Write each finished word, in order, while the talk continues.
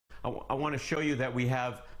I want to show you that we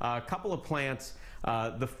have a couple of plants.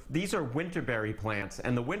 These are winterberry plants,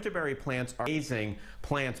 and the winterberry plants are amazing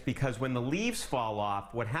plants because when the leaves fall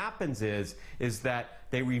off, what happens is that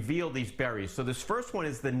they reveal these berries. So this first one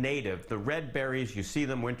is the native, the red berries. You see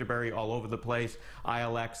them, winterberry, all over the place.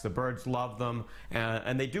 ILX, the birds love them,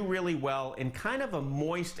 and they do really well in kind of a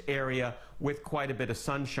moist area with quite a bit of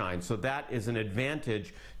sunshine. So that is an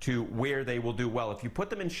advantage to where they will do well. If you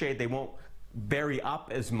put them in shade, they won't berry up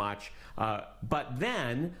as much. But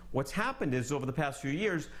then what's happened is over the past few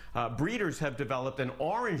years, breeders have developed an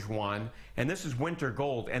orange one, and this is winter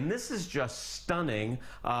gold, and this is just stunning.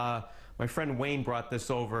 My friend Wayne brought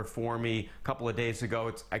this over for me a couple of days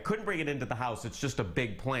ago. I couldn't bring it into the house. It's just a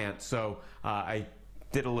big plant, so I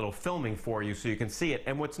did a little filming for you so you can see it.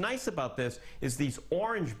 And what's nice about this is these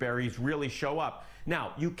orange berries really show up.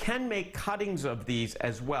 Now, you can make cuttings of these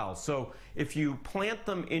as well. So if you plant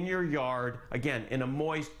them in your yard, again, in a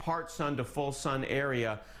moist, part sun to full sun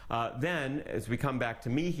area, then, as we come back to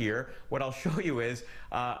me here, what I'll show you is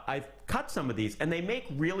I've cut some of these, and they make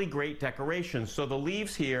really great decorations. So the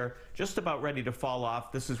leaves here, just about ready to fall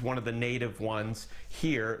off. This is one of the native ones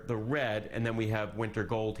here, the red, and then we have winter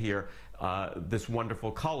gold here, this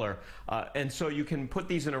wonderful color. And so you can put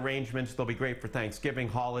these in arrangements. They'll be great for Thanksgiving,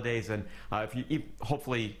 holidays, and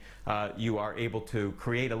hopefully you are able to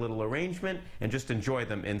create a little arrangement and just enjoy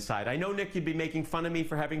them inside. I know, Nick, you'd be making fun of me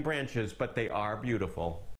for having branches, but they are beautiful.